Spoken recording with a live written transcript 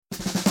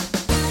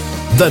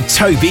The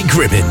Toby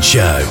Gribbin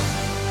Show.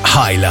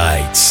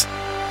 Highlights.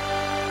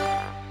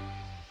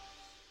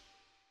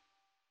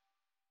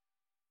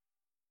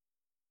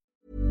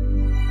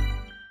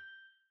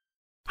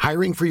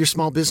 Hiring for your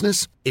small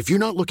business? If you're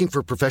not looking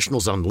for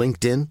professionals on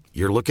LinkedIn,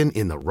 you're looking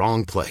in the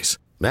wrong place.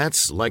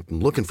 That's like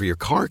looking for your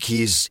car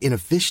keys in a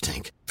fish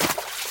tank.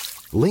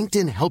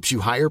 LinkedIn helps you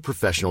hire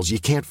professionals you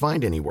can't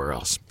find anywhere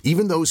else,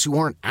 even those who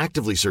aren't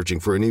actively searching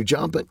for a new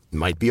job but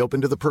might be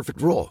open to the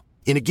perfect role.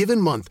 In a given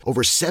month,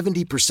 over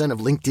 70% of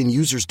LinkedIn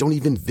users don't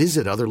even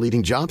visit other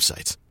leading job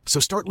sites. So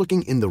start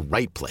looking in the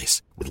right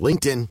place. With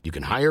LinkedIn, you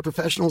can hire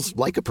professionals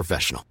like a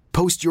professional.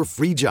 Post your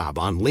free job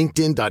on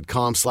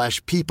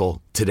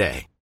linkedin.com/people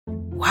today.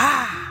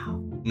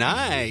 Wow.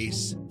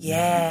 Nice.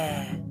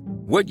 Yeah.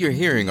 What you're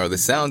hearing are the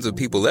sounds of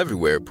people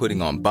everywhere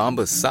putting on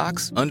Bombas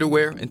socks,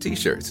 underwear, and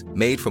T-shirts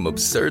made from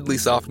absurdly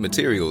soft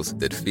materials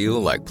that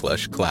feel like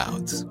plush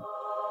clouds.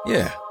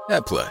 Yeah,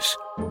 that plush.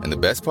 And the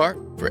best part?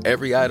 For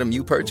every item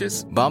you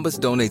purchase, Bombas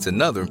donates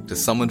another to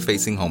someone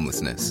facing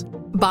homelessness.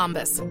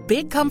 Bombas.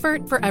 Big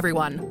comfort for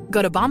everyone.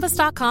 Go to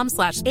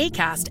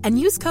bombas.com/ACAST and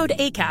use code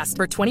ACAST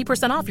for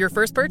 20% off your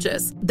first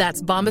purchase.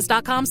 That's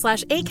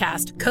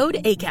bombas.com/ACAST. Code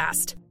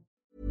ACAST.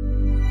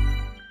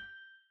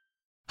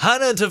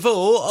 Hannah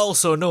DeVoe,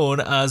 also known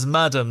as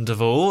Madame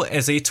DeVoe,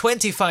 is a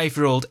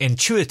 25-year-old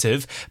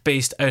intuitive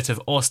based out of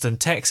Austin,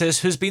 Texas,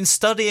 who's been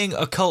studying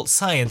occult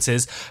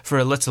sciences for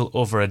a little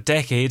over a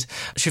decade.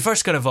 She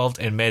first got involved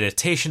in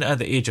meditation at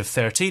the age of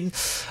 13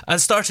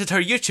 and started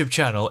her YouTube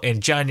channel in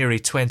January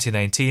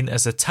 2019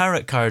 as a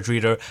tarot card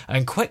reader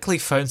and quickly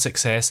found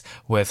success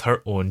with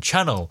her own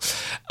channel.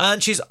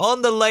 And she's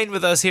on the line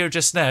with us here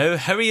just now.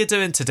 How are you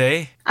doing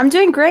today? I'm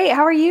doing great.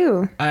 How are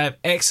you?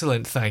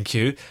 Excellent, thank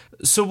you.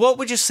 So what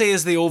would you say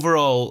is the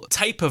overall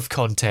type of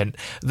content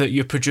that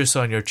you produce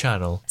on your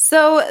channel?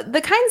 So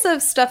the kinds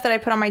of stuff that I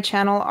put on my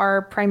channel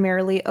are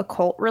primarily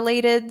occult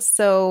related.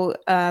 So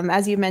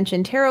as you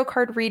mentioned, tarot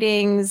card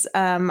readings.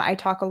 I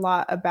talk a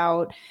lot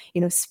about,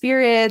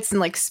 spirits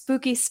and like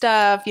spooky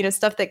stuff,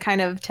 stuff that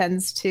kind of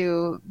tends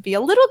to be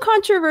a little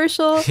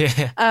controversial.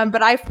 Yeah.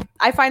 But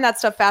I find that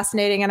stuff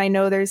fascinating, and I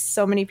know there's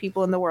so many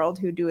people in the world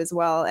who do as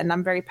well. And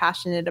I'm very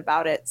passionate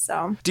about it.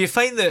 So do you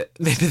find that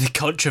maybe the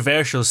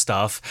controversial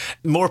stuff,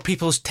 more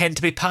people tend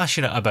to be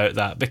passionate about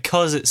that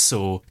because it's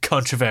so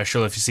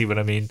controversial, if you see what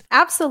I mean?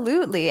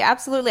 Absolutely.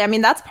 Absolutely. I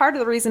mean, that's part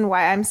of the reason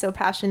why I'm so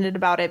passionate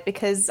about it,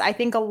 because I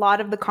think a lot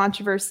of the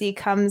controversy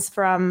comes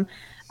from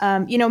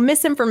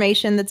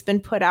misinformation that's been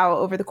put out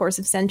over the course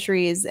of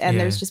centuries, and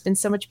there's just been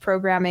so much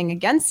programming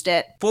against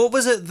it. What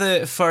was it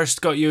that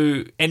first got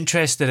you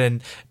interested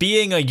in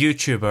being a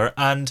YouTuber,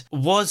 and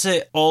was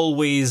it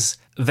always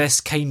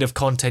this kind of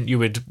content you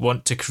would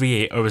want to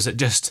create, or was it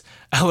just,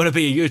 I want to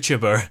be a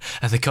YouTuber,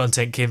 and the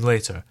content came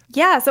later?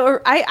 Yeah, so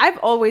I've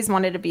always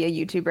wanted to be a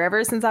YouTuber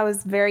ever since I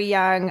was very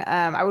young.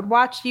 I would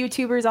watch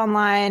YouTubers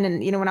online,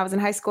 and when I was in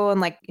high school,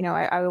 and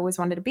I always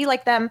wanted to be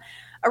like them.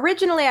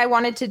 Originally, I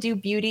wanted to do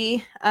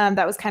beauty.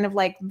 That was kind of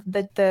like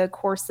the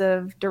course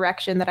of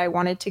direction that I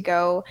wanted to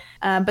go.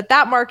 But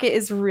that market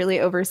is really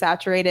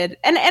oversaturated.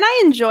 And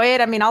I enjoy it.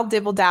 I mean, I'll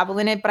dibble dabble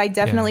in it, but I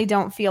definitely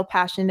don't feel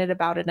passionate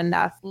about it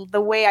enough the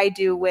way I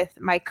do with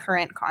my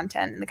current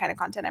content and the kind of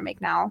content I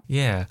make now.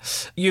 Yeah.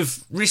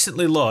 You've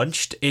recently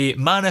launched a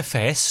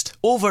Manifest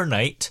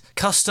Overnight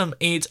custom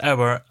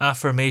 8-hour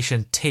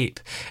affirmation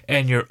tape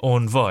in your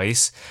own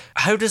voice.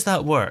 How does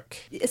that work?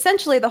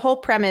 Essentially, the whole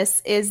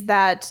premise is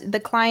that the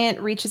client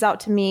reaches out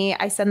to me.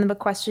 I send them a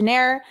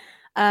questionnaire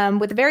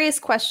with various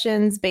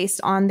questions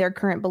based on their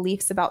current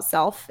beliefs about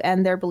self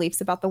and their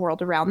beliefs about the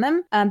world around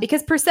them.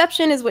 Because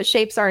perception is what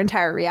shapes our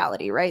entire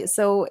reality, right?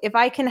 So if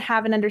I can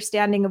have an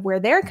understanding of where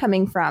they're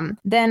coming from,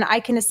 then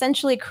I can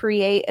essentially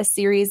create a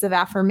series of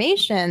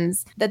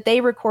affirmations that they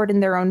record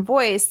in their own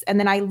voice. And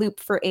then I loop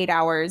for 8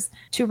 hours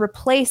to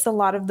replace a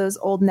lot of those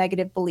old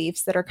negative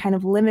beliefs that are kind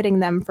of limiting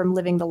them from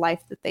living the life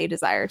that they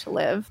desire to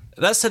live.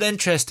 That's an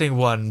interesting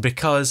one,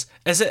 because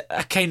is it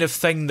a kind of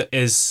thing that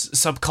is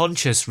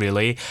subconscious,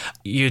 really?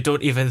 You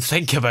don't even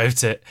think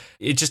about it.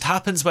 It just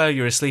happens while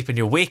you're asleep, and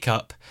you wake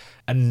up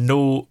and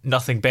know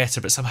nothing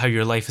better, but somehow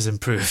your life is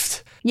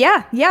improved.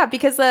 Yeah,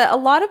 because a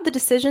lot of the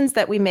decisions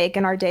that we make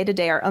in our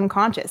day-to-day are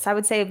unconscious. I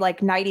would say like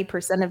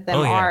 90% of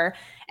them are.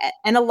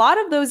 And a lot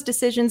of those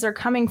decisions are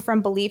coming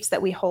from beliefs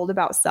that we hold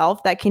about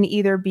self that can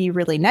either be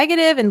really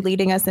negative and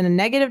leading us in a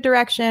negative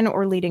direction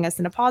or leading us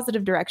in a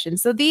positive direction.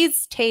 So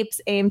these tapes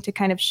aim to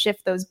kind of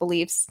shift those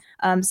beliefs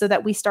so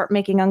that we start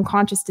making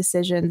unconscious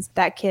decisions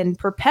that can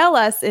propel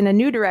us in a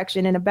new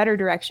direction, in a better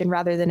direction,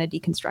 rather than a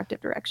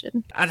deconstructive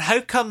direction. And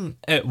how come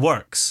it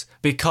works?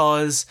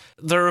 Because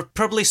there are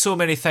probably so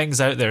many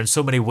things out there and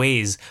so many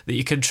ways that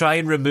you can try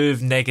and remove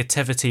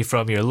negativity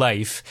from your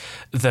life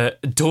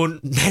that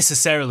don't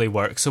necessarily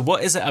work. So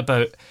what is it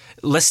about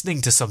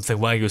listening to something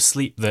while you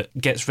sleep that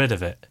gets rid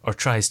of it, or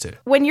tries to?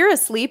 When you're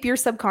asleep, your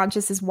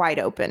subconscious is wide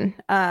open.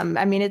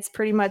 I mean, it's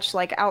pretty much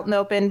like out in the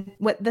open.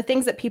 What the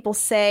things that people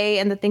say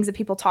and the things that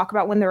people talk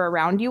about when they're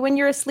around you when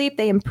you're asleep,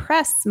 they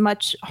impress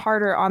much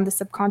harder on the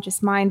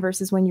subconscious mind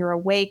versus when you're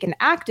awake and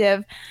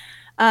active.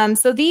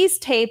 So these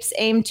tapes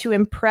aim to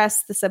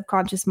impress the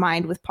subconscious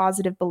mind with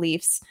positive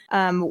beliefs,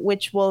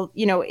 which will,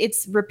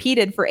 it's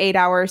repeated for 8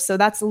 hours. So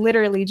that's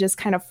literally just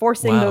kind of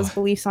forcing those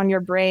beliefs on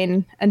your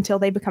brain until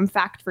they become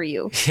fact for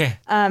you. Yeah.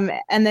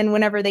 And then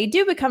whenever they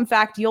do become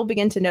fact, you'll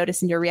begin to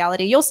notice in your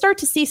reality, you'll start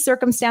to see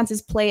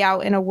circumstances play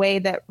out in a way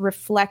that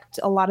reflect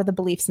a lot of the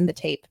beliefs in the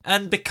tape.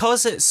 And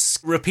because it's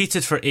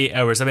repeated for 8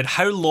 hours, I mean,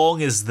 how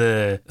long is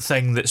the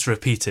thing that's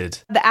repeated?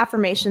 The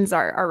affirmations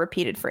are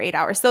repeated for 8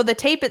 hours. So the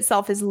tape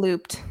itself is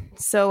looped.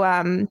 So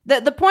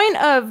the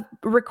point of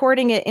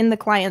recording it in the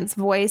client's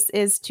voice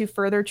is to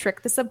further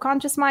trick the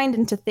subconscious mind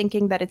into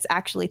thinking that it's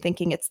actually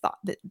thinking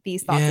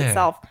these thoughts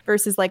itself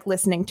versus like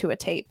listening to a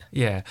tape.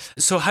 Yeah.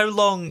 So how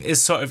long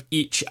is sort of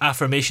each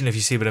affirmation, if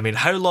you see what I mean?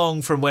 How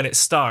long from when it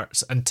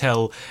starts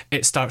until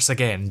it starts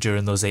again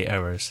during those 8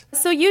 hours?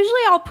 So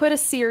usually I'll put a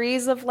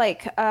series of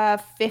like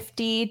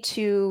 50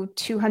 to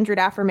 200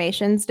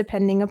 affirmations,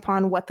 depending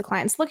upon what the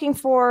client's looking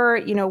for,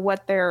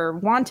 what they're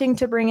wanting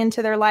to bring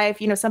into their life.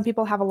 Some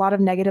people have a lot of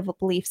negative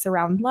beliefs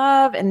around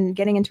love and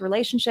getting into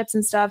relationships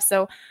and stuff.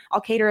 So I'll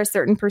cater a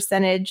certain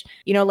percentage,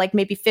 like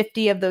maybe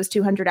 50 of those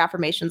 200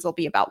 affirmations will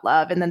be about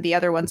love. And then the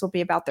other ones will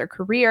be about their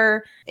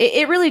career.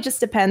 It really just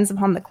depends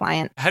upon the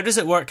client. How does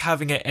it work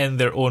having it in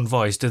their own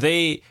voice? Do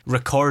they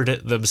record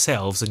it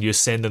themselves and you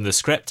send them the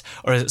script?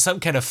 Or is it some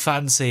kind of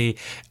fancy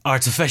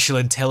artificial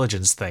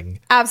intelligence thing?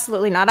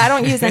 Absolutely not. I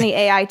don't use any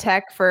AI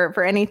tech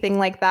for anything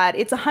like that.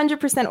 It's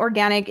 100%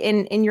 organic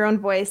in your own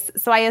voice.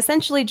 So I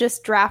essentially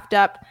just draft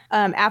up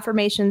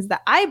affirmations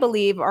that I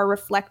believe are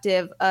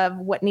reflective of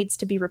what needs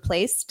to be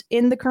replaced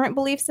in the current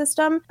belief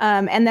system.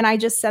 And then I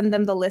just send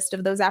them the list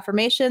of those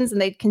affirmations and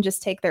they can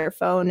just take their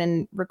phone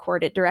and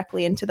record it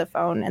directly into the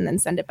phone and then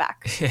send it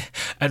back.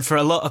 And for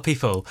a lot of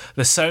people,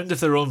 the sound of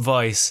their own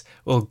voice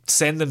will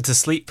send them to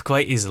sleep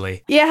quite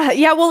easily.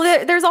 Yeah.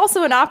 Well, there's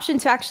also an option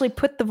to actually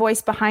put the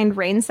voice behind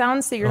rain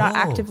sounds. So you're not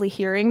actively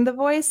hearing the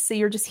voice. So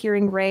you're just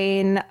hearing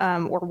rain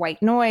or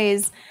white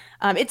noise.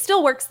 It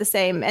still works the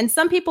same. And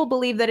some people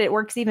believe that it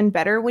works even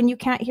better when you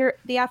can't hear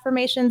the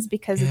affirmations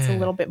because it's a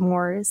little bit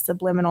more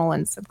subliminal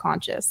and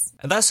subconscious.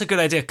 And that's a good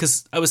idea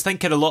because I was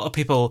thinking a lot of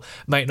people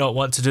might not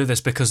want to do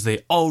this because they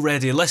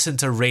already listen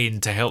to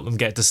rain to help them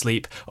get to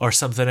sleep or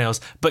something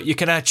else, but you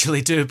can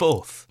actually do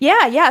both.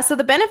 Yeah. So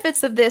the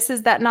benefits of this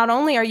is that not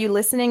only are you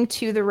listening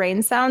to the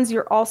rain sounds,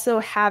 you're also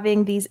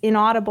having these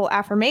inaudible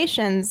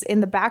affirmations in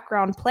the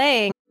background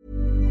playing.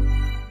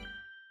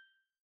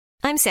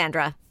 I'm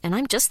Sandra, and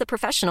I'm just the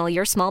professional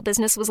your small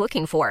business was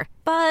looking for.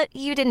 But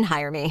you didn't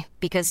hire me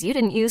because you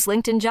didn't use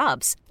LinkedIn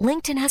Jobs.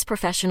 LinkedIn has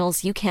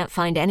professionals you can't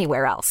find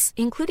anywhere else,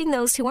 including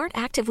those who aren't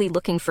actively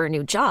looking for a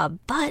new job,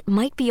 but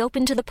might be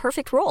open to the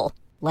perfect role,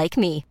 like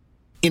me.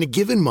 In a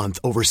given month,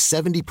 over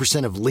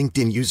 70% of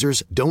LinkedIn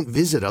users don't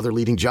visit other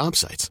leading job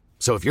sites.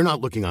 So if you're not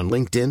looking on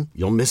LinkedIn,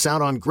 you'll miss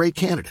out on great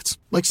candidates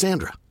like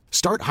Sandra.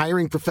 Start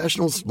hiring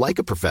professionals like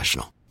a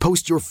professional.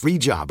 Post your free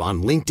job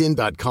on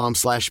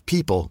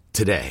linkedin.com/people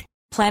today.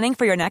 Planning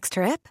for your next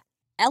trip?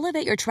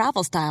 Elevate your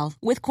travel style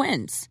with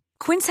Quince.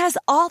 Quince has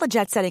all the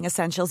jet-setting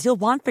essentials you'll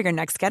want for your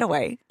next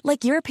getaway,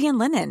 like European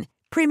linen,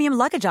 premium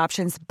luggage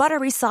options,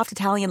 buttery soft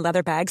Italian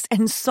leather bags,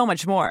 and so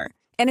much more.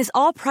 And is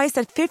all priced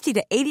at 50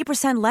 to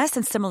 80% less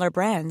than similar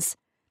brands.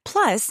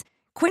 Plus,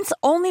 Quince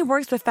only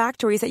works with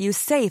factories that use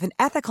safe and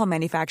ethical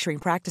manufacturing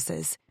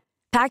practices.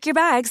 Pack your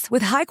bags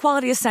with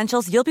high-quality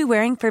essentials you'll be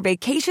wearing for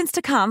vacations to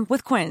come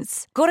with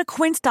Quince. Go to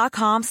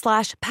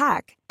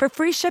quince.com/pack for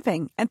free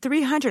shipping and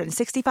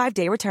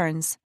 365-day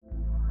returns.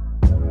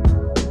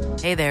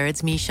 Hey there,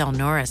 it's Michelle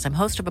Norris. I'm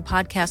host of a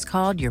podcast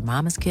called Your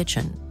Mama's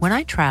Kitchen. When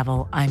I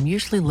travel, I'm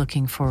usually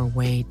looking for a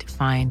way to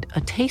find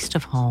a taste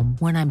of home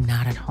when I'm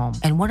not at home.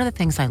 And one of the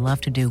things I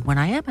love to do when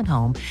I am at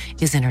home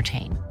is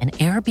entertain. And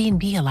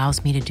Airbnb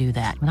allows me to do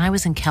that. When I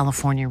was in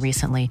California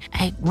recently,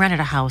 I rented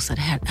a house that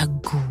had a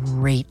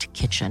great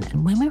kitchen.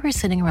 And when we were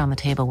sitting around the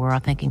table, we were all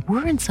thinking,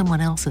 we're in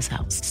someone else's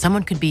house.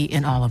 Someone could be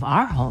in all of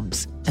our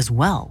homes as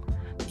well.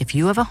 If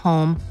you have a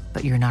home,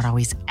 but you're not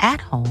always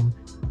at home,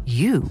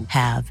 you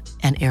have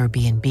an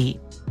Airbnb.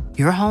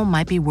 Your home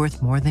might be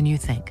worth more than you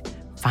think.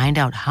 Find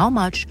out how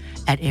much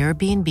at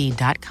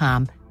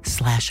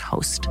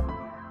airbnb.com/host.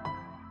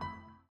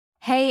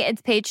 Hey,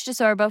 it's Paige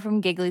DeSorbo from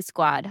Giggly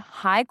Squad.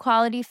 High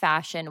quality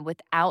fashion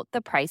without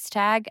the price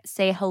tag.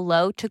 Say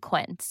hello to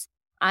Quince.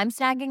 I'm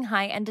snagging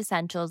high-end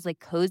essentials like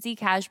cozy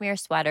cashmere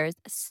sweaters,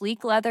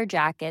 sleek leather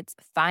jackets,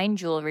 fine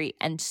jewelry,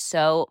 and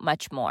so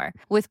much more.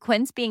 With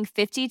Quince being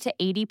 50 to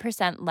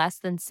 80% less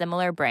than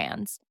similar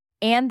brands.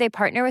 And they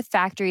partner with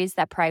factories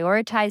that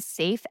prioritize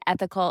safe,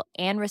 ethical,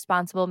 and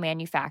responsible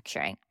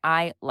manufacturing.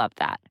 I love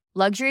that.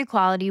 Luxury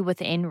quality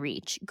within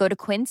reach. Go to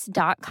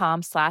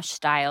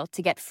quince.com/style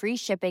to get free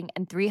shipping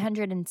and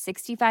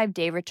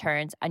 365-day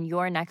returns on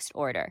your next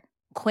order.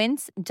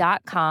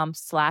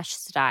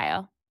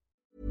 Quince.com/style.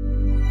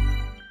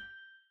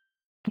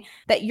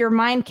 that your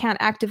mind can't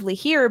actively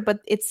hear, but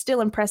it's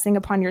still impressing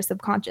upon your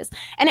subconscious.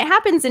 And it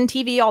happens in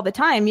TV all the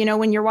time. You know,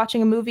 when you're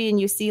watching a movie and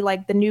you see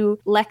like the new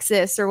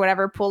Lexus or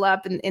whatever pull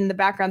up and in the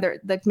background,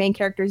 the main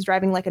character is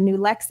driving like a new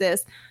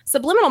Lexus.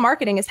 Subliminal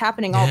marketing is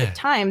happening all the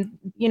time.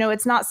 You know,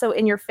 it's not so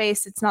in your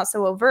face. It's not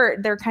so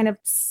overt. They're kind of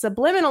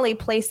subliminally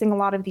placing a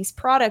lot of these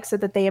products so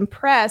that they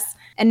impress,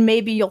 and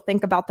maybe you'll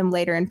think about them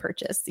later and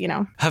purchase, you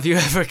know. Have you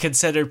ever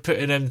considered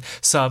putting in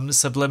some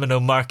subliminal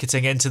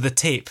marketing into the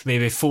tape,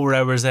 maybe 4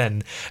 hours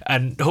in,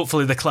 and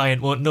hopefully the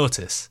client won't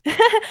notice?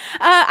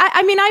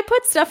 I mean, I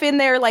put stuff in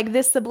there like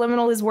this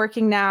subliminal is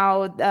working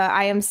now.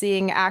 I am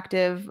seeing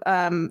active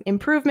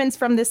improvements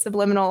from this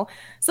subliminal.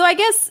 So I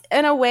guess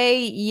in a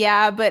way,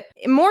 yeah, but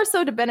more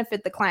so to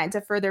benefit the client,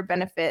 to further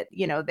benefit,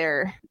 you know,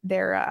 their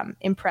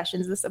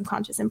impressions, the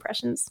subconscious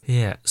impressions.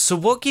 Yeah. So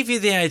what gave you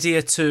the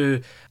idea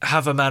to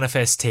have a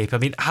manifest tape? I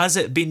mean, has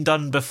it been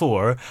done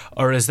before,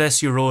 or is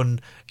this your own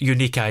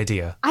unique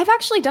idea? I've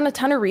actually done a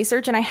ton of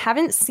research and I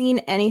haven't seen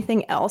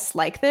anything else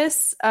like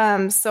this.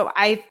 So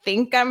I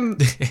think I'm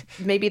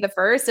maybe the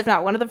first, if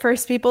not one of the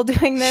first people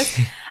doing this.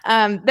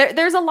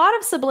 There's a lot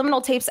of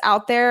subliminal tapes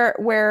out there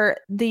where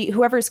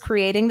whoever's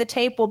creating the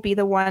tape will be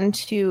the one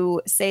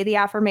to say the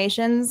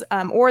affirmations,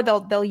 or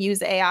they'll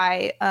use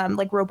AI,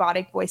 like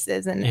robotic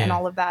voices and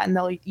all of that, and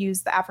they'll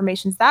use the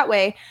affirmations that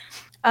way.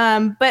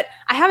 But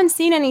I haven't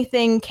seen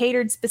anything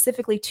catered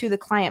specifically to the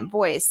client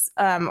voice,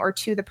 or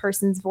to the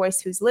person's voice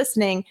who's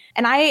listening.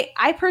 And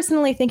I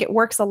personally think it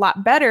works a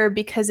lot better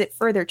because it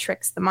further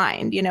tricks the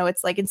mind. You know,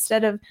 it's like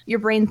instead of your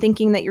brain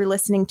thinking that you're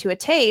listening to a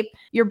tape,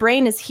 your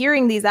brain is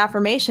hearing these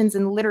affirmations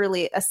and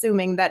literally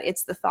assuming that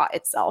it's the thought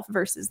itself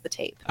versus the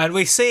tape. And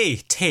we say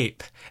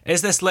tape.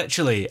 Is this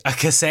literally a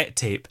cassette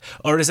tape,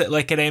 or is it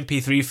like an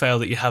MP3 file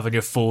that you have on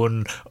your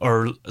phone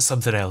or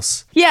something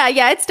else? Yeah,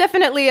 it's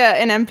definitely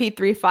an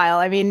MP3 file.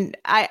 I mean,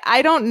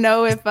 I don't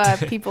know if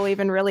people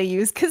even really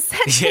use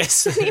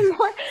cassettes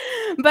anymore.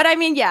 But I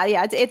mean, yeah,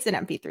 it's an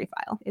MP3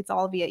 file. It's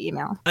all via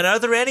email. And are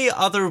there any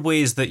other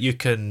ways that you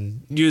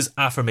can use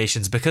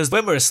affirmations? Because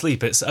when we're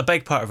asleep, it's a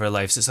big part of our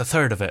lives. It's a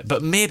third of it.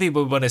 But maybe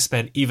we want to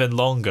spend even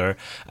longer.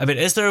 I mean,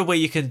 is there a way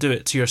you can do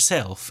it to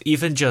yourself?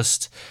 Even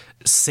just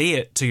say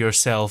it to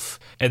yourself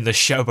in the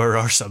shower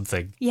or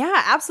something?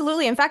 Yeah,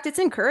 absolutely. In fact, it's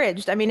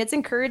encouraged. I mean, it's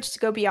encouraged to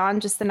go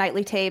beyond just the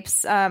nightly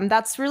tapes.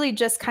 That's really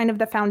just kind of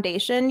the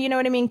foundation, you know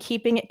what I mean?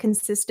 Keeping it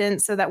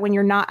consistent so that when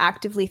you're not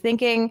actively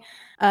thinking,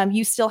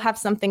 you still have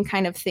something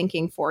kind of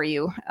thinking for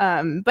you.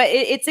 But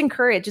it's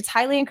encouraged. It's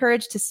highly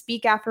encouraged to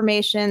speak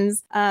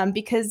affirmations,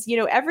 because, you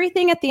know,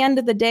 everything at the end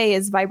of the day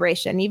is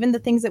vibration. Even the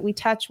things that we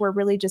touch, we're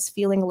really just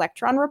feeling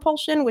electron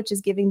repulsion, which is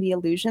giving the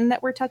illusion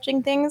that we're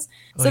touching things.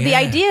 So the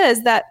idea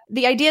is that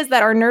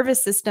our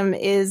nervous system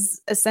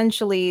is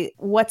essentially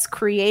what's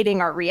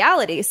creating our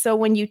reality. So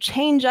when you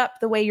change up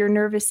the way your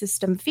nervous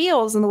system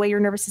feels and the way your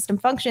nervous system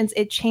functions,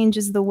 it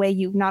changes the way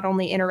you not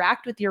only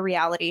interact with your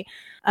reality,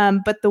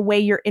 but the way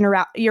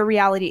your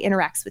reality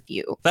interacts with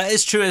you. That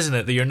is true, isn't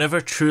it? That you're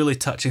never truly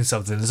touching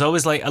something. There's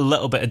always like a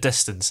little bit of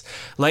distance.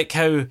 Like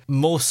how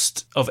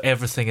most of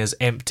everything is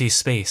empty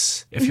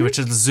space. If you were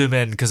to zoom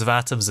in because of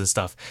atoms and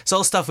stuff. It's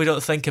all stuff we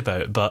don't think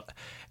about, but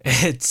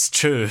it's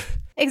true.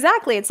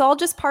 Exactly. It's all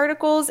just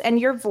particles, and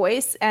your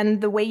voice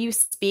and the way you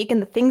speak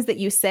and the things that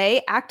you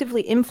say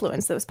actively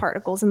influence those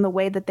particles in the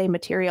way that they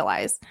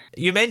materialize.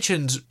 You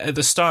mentioned at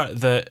the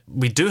start that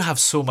we do have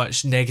so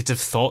much negative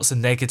thoughts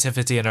and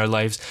negativity in our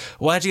lives.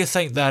 Why do you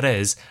think that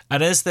is?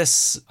 And is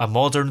this a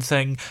modern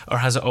thing, or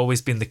has it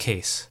always been the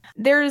case?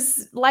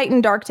 There's light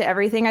and dark to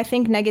everything. I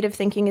think negative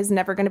thinking is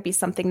never going to be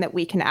something that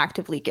we can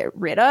actively get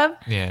rid of.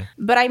 Yeah.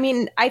 But I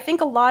mean, I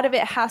think a lot of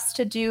it has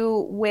to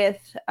do with,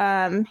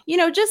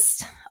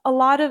 just a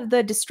lot of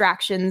the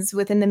distractions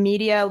within the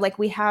media. Like,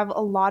 we have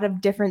a lot of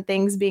different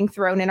things being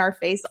thrown in our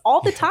face all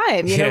the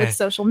time, you know, with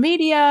social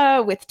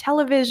media, with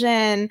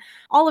television,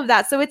 all of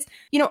that. So it's,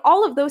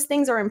 all of those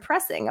things are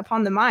impressing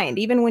upon the mind,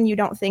 even when you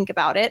don't think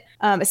about it,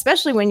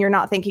 especially when you're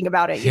not thinking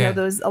about it. You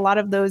know, a lot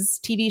of those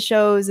TV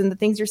shows and the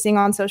things you're seeing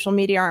on social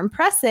media are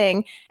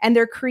impressing, and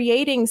they're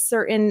creating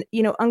certain,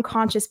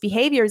 unconscious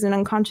behaviors and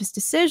unconscious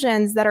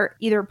decisions that are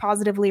either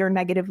positively or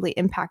negatively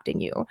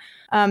impacting you.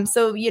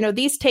 So,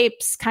 these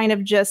tapes kind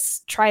of just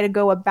try to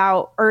go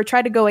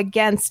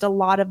against a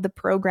lot of the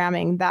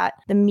programming that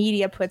the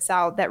media puts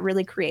out that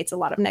really creates a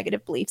lot of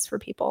negative beliefs for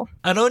people.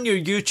 And on your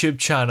YouTube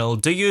channel,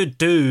 do you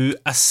do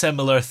a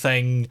similar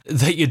thing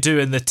that you do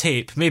in the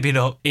tape? Maybe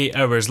not 8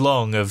 hours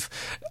long of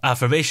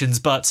affirmations,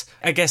 but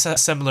I guess a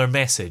similar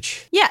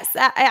message. Yes,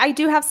 I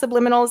do have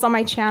subliminals on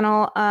my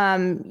channel.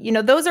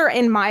 Those are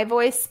in my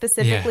voice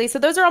specifically. So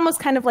those are almost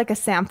kind of like a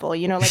sample,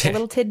 like a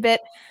little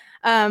tidbit.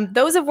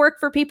 Those have worked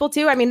for people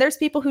too. I mean, there's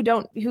people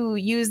who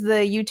use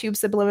the YouTube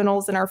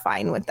subliminals and are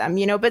fine with them,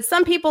 but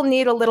some people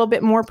need a little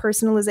bit more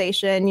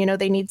personalization.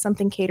 They need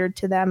something catered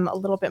to them a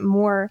little bit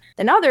more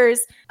than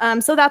others.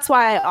 So that's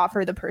why I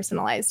offer the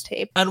personalized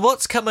tape. And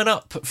what's coming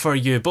up for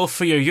you, both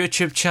for your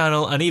YouTube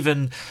channel and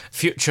even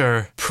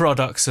future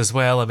products as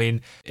well? I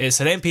mean, it's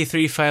an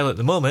MP3 file at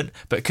the moment,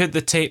 but could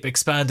the tape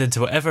expand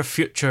into whatever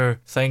future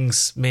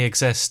things may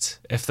exist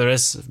if there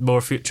is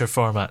more future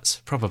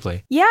formats?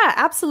 Probably. Yeah,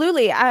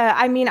 absolutely.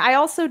 I mean, I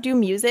also do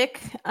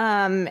music,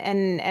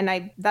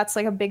 and that's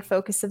like a big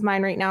focus of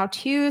mine right now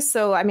too.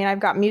 So, I mean, I've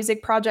got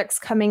music projects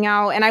coming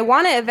out, and I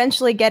want to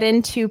eventually get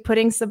into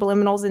putting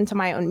subliminals into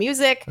my own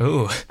music.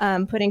 Ooh.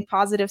 Putting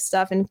positive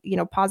stuff and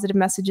positive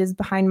messages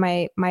behind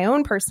my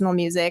own personal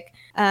music.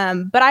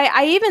 But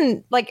I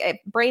even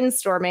like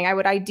brainstorming. I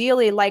would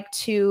ideally like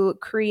to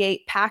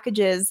create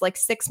packages, like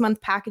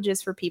 6-month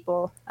packages for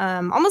people,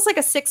 almost like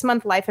a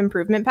 6-month life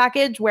improvement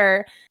package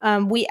where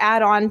we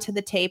add on to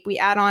the tape, we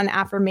add on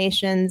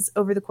affirmations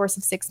over the course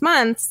of 6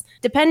 months,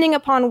 depending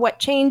upon what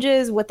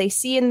changes, what they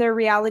see in their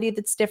reality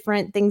that's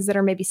different, things that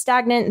are maybe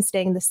stagnant and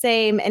staying the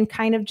same, and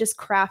kind of just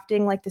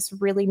crafting like this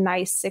really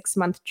nice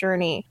 6-month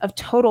journey of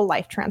total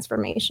life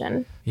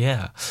transformation.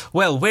 Yeah.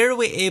 Well, where are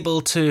we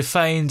able to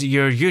find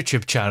your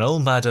YouTube channel,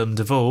 Madame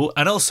Devoe,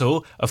 and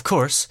also, of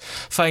course,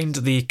 find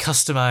the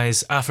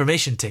customized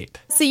affirmation tape?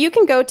 So you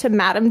can go to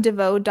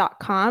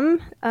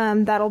madamedevoe.com.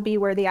 That'll be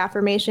where the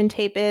affirmation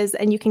tape is,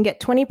 and you can get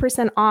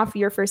 20% off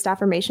your first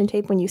affirmation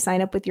tape when you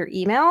sign up with your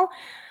email.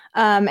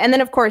 And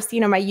then, of course,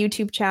 my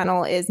YouTube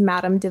channel is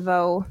Madame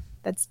Devoe.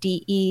 That's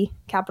DE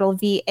capital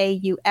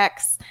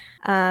VAUX.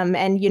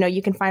 And,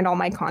 you can find all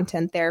my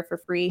content there for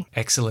free.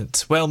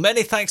 Excellent. Well,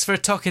 many thanks for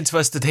talking to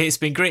us today. It's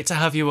been great to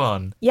have you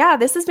on. Yeah,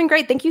 this has been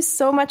great. Thank you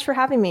so much for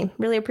having me.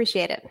 Really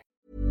appreciate it.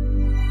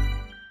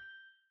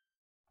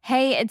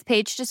 Hey, it's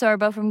Paige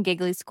DeSorbo from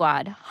Giggly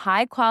Squad.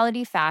 High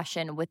quality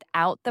fashion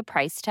without the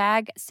price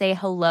tag. Say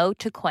hello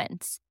to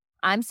Quince.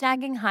 I'm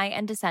snagging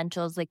high-end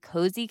essentials like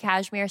cozy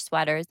cashmere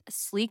sweaters,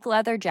 sleek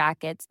leather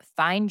jackets,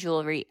 fine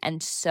jewelry,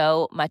 and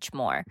so much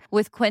more.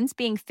 With Quince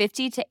being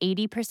 50 to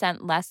 80%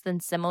 less than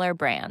similar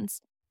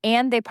brands.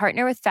 And they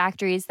partner with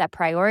factories that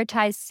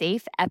prioritize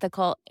safe,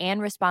 ethical,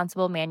 and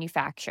responsible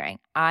manufacturing.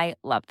 I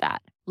love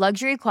that.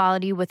 Luxury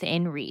quality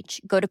within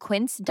reach. Go to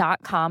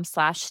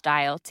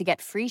quince.com/style to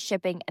get free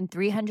shipping and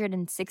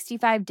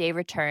 365-day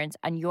returns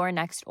on your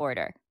next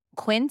order.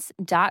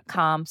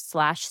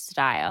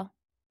 Quince.com/style.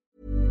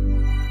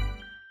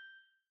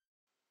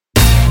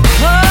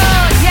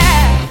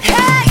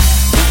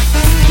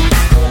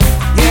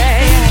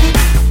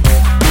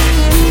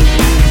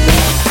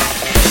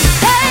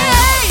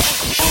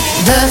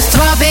 The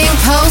throbbing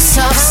pulse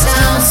of